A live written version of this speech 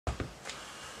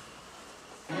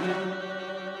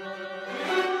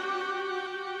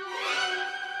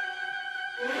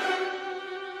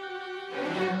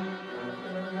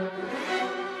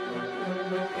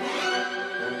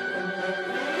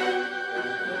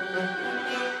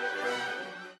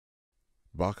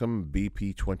Bachem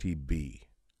BP-20B,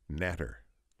 Natter,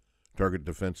 Target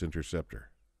Defense Interceptor.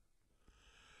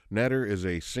 Natter is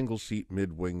a single-seat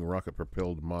mid-wing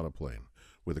rocket-propelled monoplane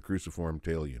with a cruciform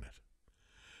tail unit.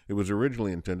 It was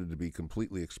originally intended to be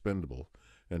completely expendable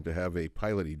and to have a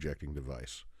pilot ejecting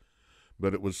device,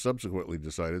 but it was subsequently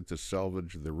decided to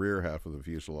salvage the rear half of the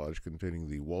fuselage containing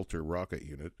the Walter rocket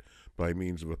unit by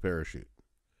means of a parachute.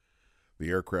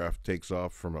 The aircraft takes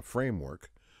off from a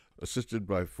framework assisted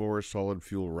by 4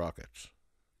 solid-fuel rockets.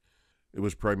 It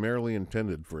was primarily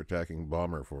intended for attacking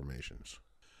bomber formations.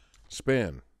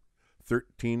 Span,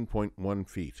 13.1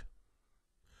 feet.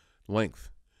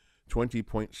 Length,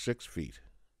 20.6 feet.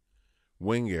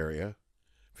 Wing area,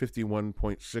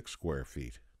 51.6 square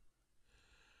feet.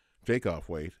 Takeoff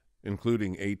weight,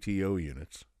 including ATO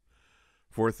units,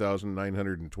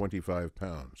 4,925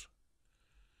 pounds.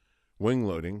 Wing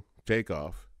loading,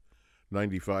 takeoff,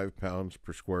 95 pounds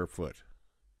per square foot.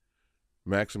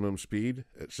 Maximum speed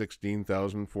at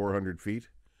 16,400 feet,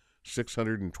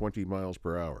 620 miles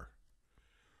per hour.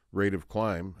 Rate of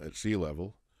climb at sea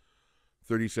level,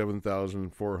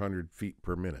 37,400 feet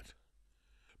per minute.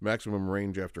 Maximum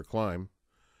range after climb,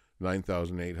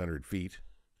 9,800 feet,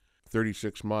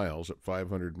 36 miles at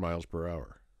 500 miles per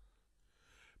hour.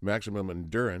 Maximum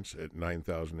endurance at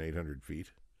 9,800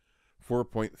 feet,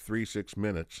 4.36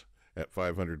 minutes at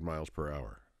 500 miles per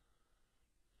hour.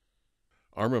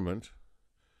 Armament,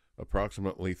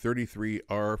 approximately 33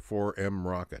 R-4M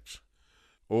rockets,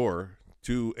 or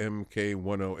 2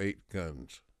 Mk-108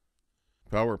 guns.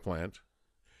 Power plant,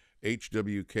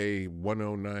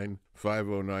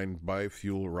 HWK-109-509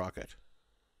 bifuel rocket.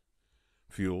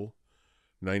 Fuel,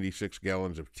 96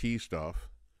 gallons of T-Stoff,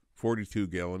 42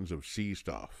 gallons of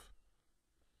C-Stoff.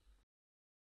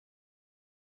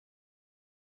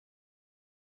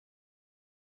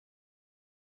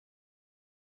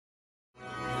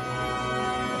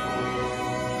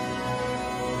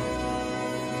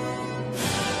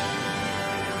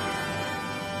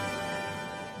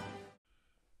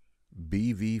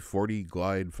 BV-40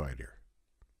 glide fighter.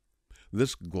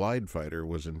 This glide fighter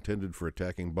was intended for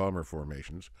attacking bomber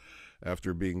formations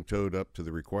after being towed up to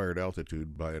the required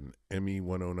altitude by an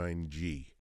Me-109G.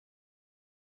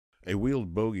 A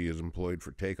wheeled bogie is employed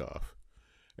for takeoff,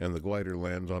 and the glider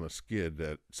lands on a skid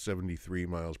at 73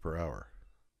 miles per hour.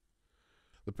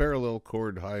 The parallel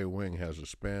chord high wing has a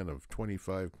span of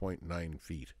 25.9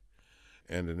 feet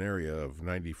and an area of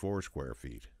 94 square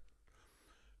feet.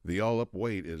 The all-up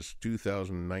weight is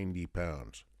 2,090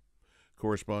 pounds,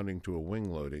 corresponding to a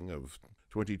wing loading of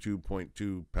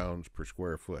 22.2 pounds per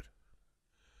square foot.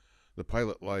 The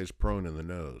pilot lies prone in the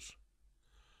nose.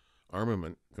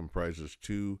 Armament comprises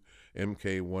 2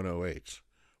 Mk-108s,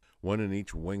 one in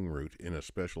each wing root in a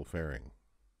special fairing.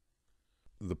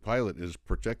 The pilot is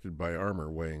protected by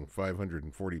armor weighing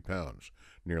 540 pounds,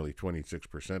 nearly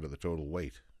 26% of the total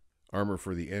weight. Armor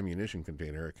for the ammunition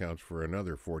container accounts for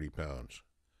another 40 pounds.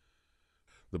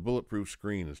 The bulletproof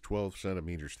screen is 12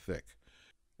 centimeters thick,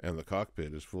 and the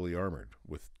cockpit is fully armored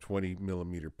with 20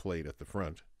 millimeter plate at the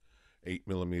front, 8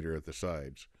 millimeter at the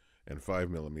sides, and 5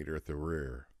 millimeter at the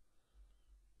rear.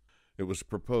 It was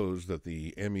proposed that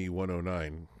the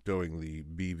Me-109 towing the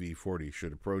BV-40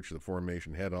 should approach the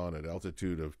formation head-on at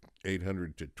altitude of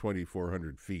 800 to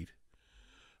 2,400 feet,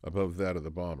 above that of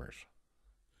the bombers.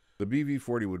 The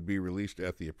BV-40 would be released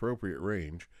at the appropriate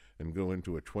range and go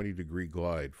into a 20-degree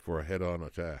glide for a head-on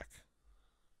attack.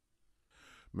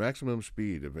 Maximum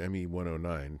speed of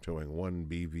Me-109 towing one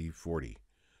BV-40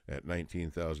 at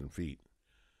 19,000 feet,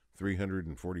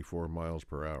 344 miles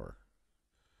per hour.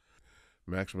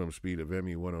 Maximum speed of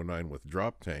Me-109 with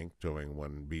drop tank towing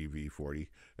one BV-40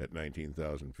 at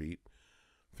 19,000 feet,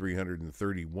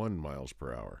 331 miles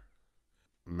per hour.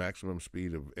 Maximum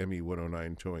speed of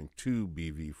Me-109 towing 2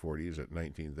 BV-40s at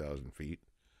 19,000 feet,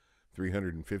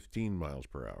 315 miles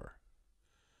per hour.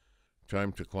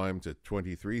 Time to climb to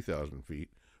 23,000 feet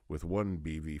with one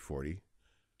BV-40,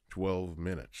 12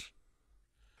 minutes.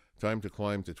 Time to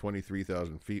climb to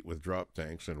 23,000 feet with drop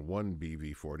tanks and one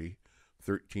BV-40,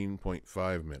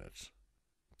 13.5 minutes.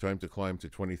 Time to climb to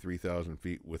 23,000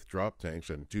 feet with drop tanks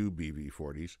and 2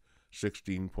 BV-40s,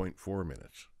 16.4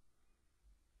 minutes.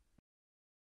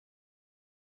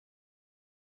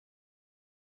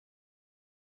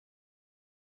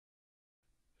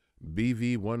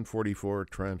 BV-144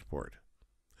 transport.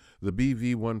 The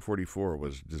BV-144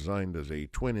 was designed as a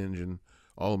twin-engine,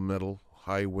 all-metal,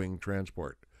 high-wing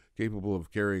transport capable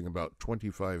of carrying about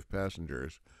 25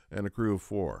 passengers and a crew of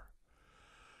 4.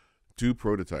 2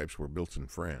 prototypes were built in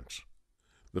France.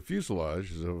 The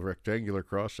fuselage is a rectangular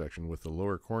cross-section with the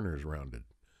lower corners rounded.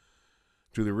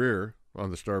 To the rear, on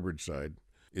the starboard side,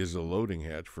 is a loading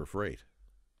hatch for freight.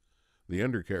 The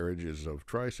undercarriage is of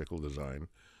tricycle design,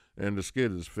 and a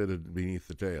skid is fitted beneath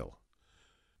the tail.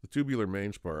 The tubular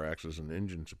mainspar acts as an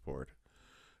engine support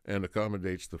and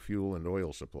accommodates the fuel and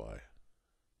oil supply.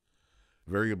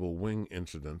 Variable wing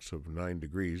incidence of 9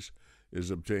 degrees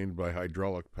is obtained by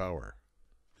hydraulic power.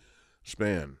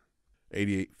 Span,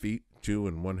 88 feet, 2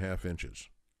 1/2 inches.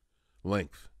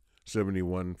 Length,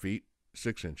 71 feet,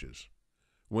 6 inches.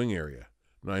 Wing area,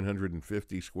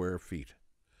 950 square feet.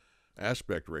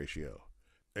 Aspect ratio,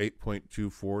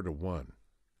 8.24 to 1.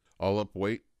 All-up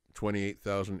weight,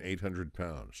 28,800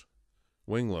 pounds.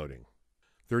 Wing loading,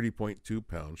 30.2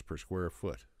 pounds per square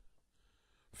foot.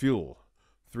 Fuel,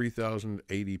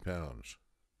 3,080 pounds.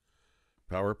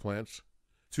 Power plants,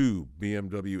 2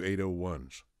 BMW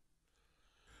 801s.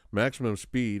 Maximum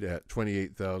speed at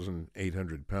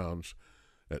 28,800 pounds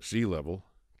at sea level,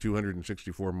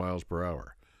 264 miles per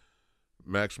hour.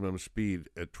 Maximum speed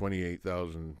at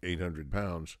 28,800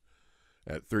 pounds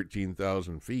at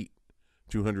 13,000 feet,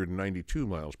 292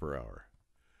 miles per hour.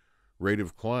 Rate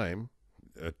of climb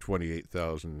at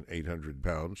 28,800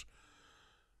 pounds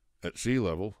at sea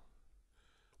level,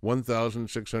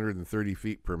 1,630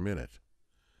 feet per minute.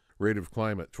 Rate of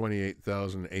climb at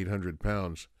 28,800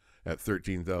 pounds at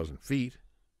 13,000 feet,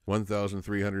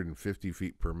 1,350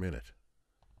 feet per minute.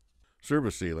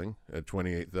 Service ceiling at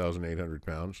 28,800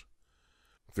 pounds,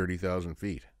 30,000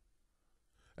 feet.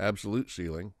 Absolute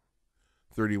ceiling,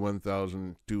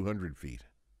 31,200 feet.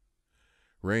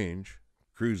 Range,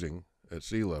 cruising at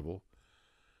sea level,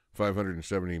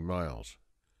 570 miles.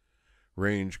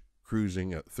 Range,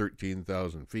 cruising at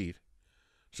 13,000 feet,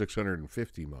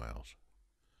 650 miles.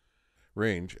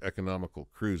 Range, economical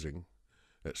cruising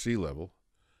at sea level,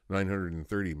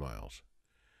 930 miles.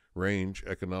 Range,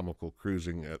 economical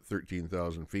cruising at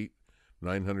 13,000 feet,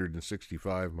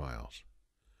 965 miles.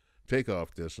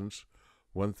 Takeoff distance,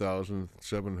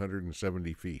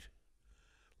 1,770 feet.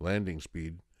 Landing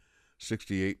speed,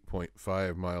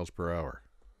 68.5 miles per hour.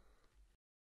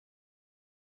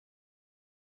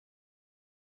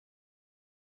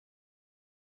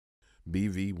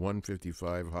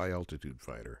 BV-155 high-altitude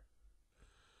fighter.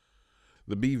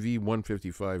 The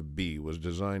BV-155B was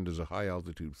designed as a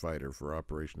high-altitude fighter for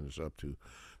operations up to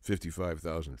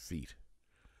 55,000 feet.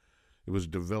 It was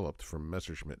developed from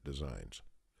Messerschmitt designs.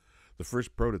 The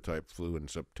first prototype flew in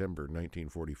September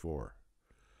 1944.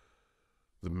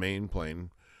 The main plane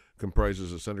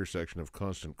comprises a center section of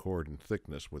constant chord and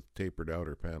thickness with tapered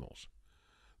outer panels.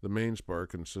 The main spar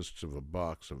consists of a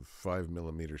box of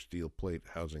 5mm steel plate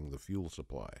housing the fuel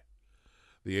supply.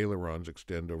 The ailerons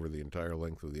extend over the entire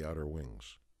length of the outer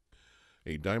wings.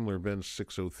 A Daimler-Benz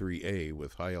 603A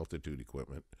with high-altitude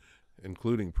equipment,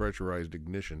 including pressurized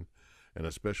ignition and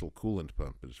a special coolant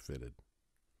pump, is fitted.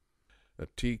 A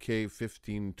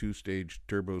TK-15 two-stage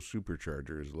turbo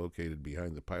supercharger is located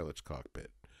behind the pilot's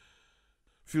cockpit.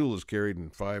 Fuel is carried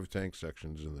in 5 tank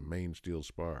sections in the main steel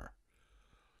spar.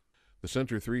 The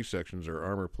center 3 sections are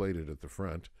armor-plated at the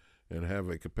front and have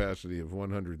a capacity of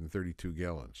 132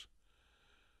 gallons.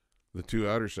 The 2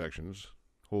 outer sections,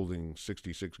 holding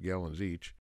 66 gallons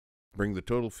each, bring the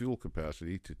total fuel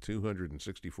capacity to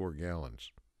 264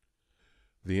 gallons.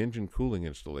 The engine cooling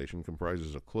installation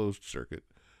comprises a closed circuit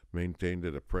maintained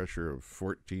at a pressure of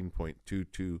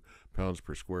 14.22 pounds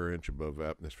per square inch above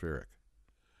atmospheric.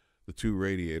 The 2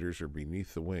 radiators are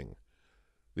beneath the wing,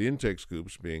 the intake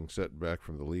scoops being set back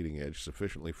from the leading edge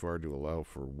sufficiently far to allow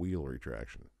for wheel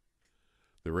retraction.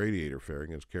 The radiator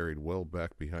fairing is carried well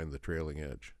back behind the trailing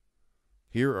edge.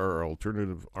 Here are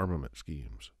alternative armament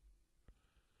schemes.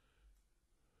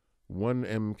 1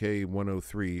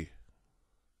 Mk-103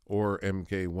 or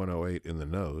Mk-108 in the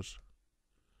nose,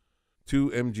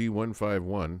 2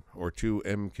 Mg-151 or 2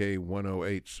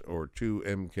 Mk-108s or 2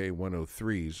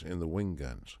 Mk-103s in the wing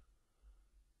guns.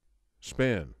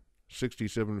 Span,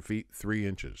 67 feet 3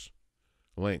 inches.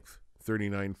 Length,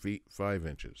 39 feet 5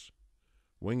 inches.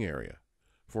 Wing area,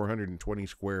 420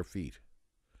 square feet.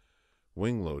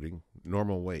 Wing loading,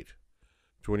 normal weight,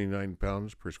 29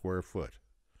 pounds per square foot.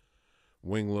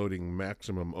 Wing loading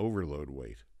maximum overload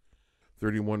weight,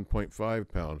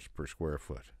 31.5 pounds per square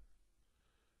foot.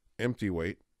 Empty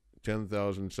weight,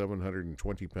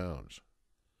 10,720 pounds.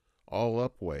 All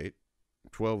up weight,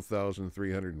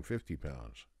 12,350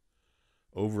 pounds.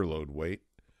 Overload weight,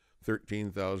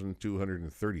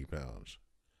 13,230 pounds.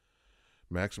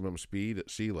 Maximum speed at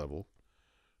sea level,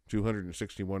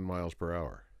 261 miles per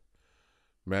hour.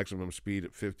 Maximum speed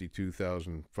at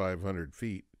 52,500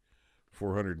 feet,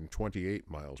 428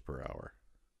 miles per hour.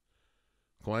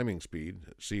 Climbing speed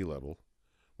at sea level,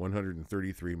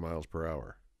 133 miles per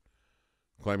hour.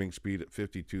 Climbing speed at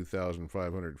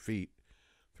 52,500 feet,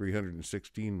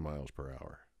 316 miles per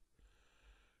hour.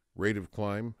 Rate of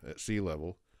climb at sea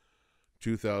level,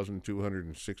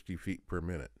 2,260 feet per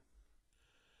minute.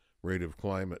 Rate of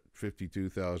climb at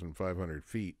 52,500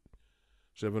 feet,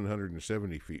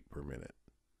 770 feet per minute.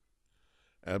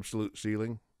 Absolute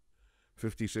ceiling,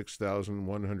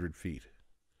 56,100 feet.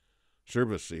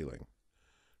 Service ceiling,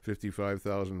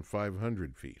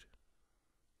 55,500 feet.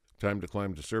 Time to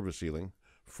climb to service ceiling,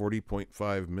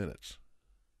 40.5 minutes.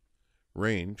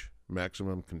 Range,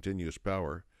 maximum continuous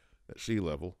power, at sea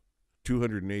level,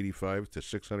 285 to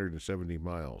 670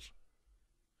 miles.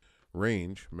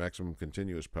 Range, maximum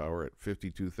continuous power at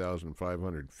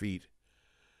 52,500 feet,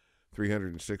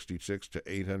 366 to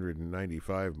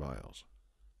 895 miles.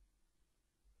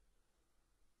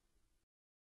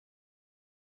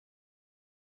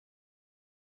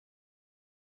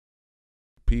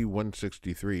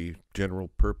 P-163 General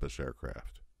Purpose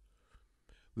Aircraft.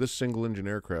 This single-engine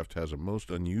aircraft has a most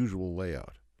unusual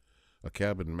layout, a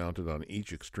cabin mounted on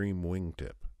each extreme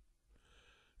wingtip.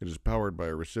 It is powered by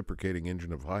a reciprocating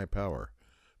engine of high power,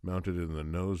 mounted in the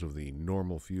nose of the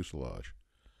normal fuselage.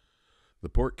 The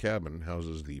port cabin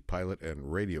houses the pilot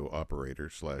and radio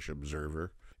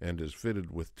operator/observer and is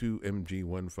fitted with two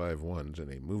MG-151s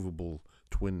in a movable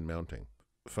twin mounting,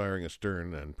 firing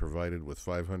astern and provided with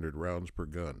 500 rounds per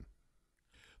gun.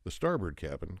 The starboard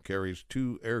cabin carries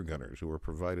two air gunners who are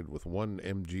provided with one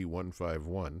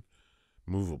MG-151,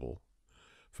 movable,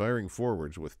 firing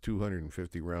forwards with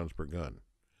 250 rounds per gun,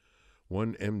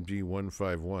 one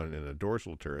MG-151 in a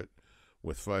dorsal turret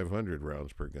with 500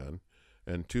 rounds per gun,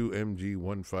 and two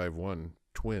MG-151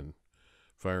 twin,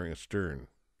 firing astern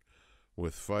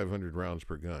with 500 rounds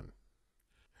per gun.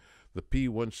 The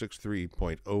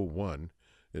P-163.01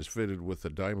 is fitted with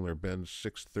the Daimler-Benz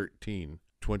 613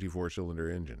 24-cylinder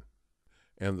engine,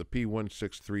 and the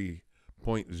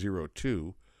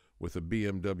P-163.02 with a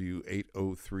BMW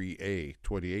 803A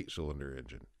 28-cylinder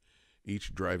engine,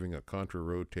 each driving a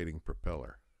contra-rotating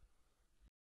propeller.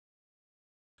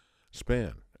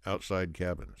 Span, outside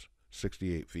cabins,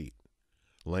 68 feet.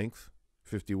 Length,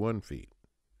 51 feet.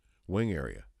 Wing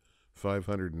area,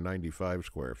 595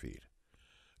 square feet.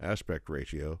 Aspect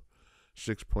ratio,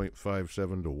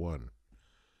 6.57 to 1.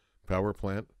 Power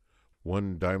plant,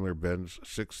 one Daimler-Benz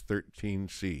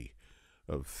 613C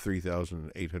of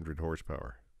 3,800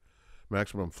 horsepower.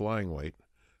 Maximum flying weight,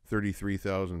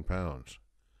 33,000 pounds.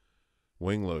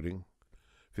 Wing loading,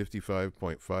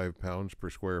 55.5 pounds per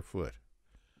square foot.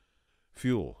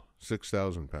 Fuel,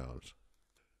 6,000 pounds.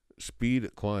 Speed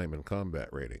at climb and combat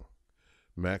rating.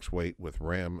 Max weight with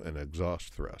ram and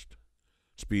exhaust thrust.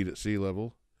 Speed at sea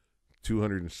level,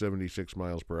 276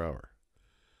 miles per hour.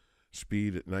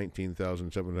 Speed at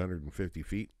 19,750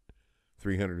 feet,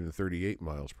 338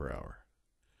 miles per hour.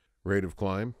 Rate of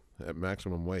climb at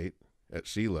maximum weight at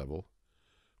sea level,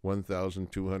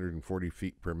 1,240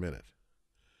 feet per minute.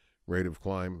 Rate of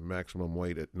climb maximum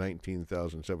weight at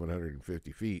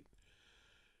 19,750 feet,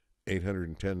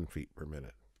 810 feet per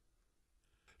minute.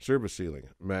 Service ceiling,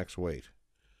 max weight,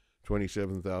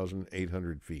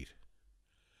 27,800 feet.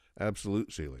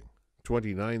 Absolute ceiling,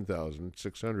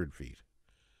 29,600 feet.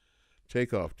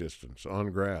 Takeoff distance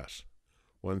on grass,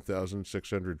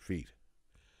 1,600 feet.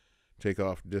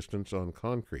 Takeoff distance on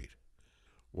concrete,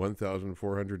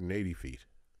 1,480 feet.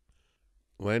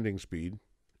 Landing speed,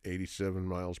 87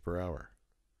 miles per hour.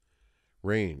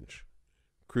 Range,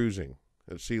 cruising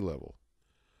at sea level,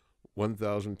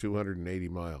 1,280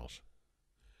 miles.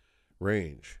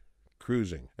 Range,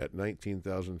 cruising at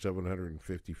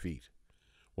 19,750 feet,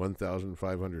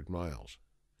 1,500 miles.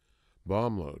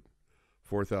 Bomb load,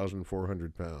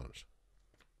 4,400 pounds.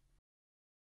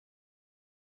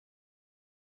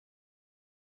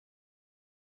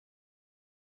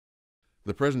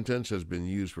 The present tense has been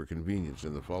used for convenience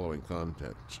in the following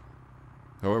contexts.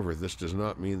 However, this does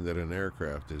not mean that an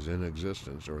aircraft is in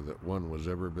existence or that one was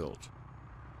ever built.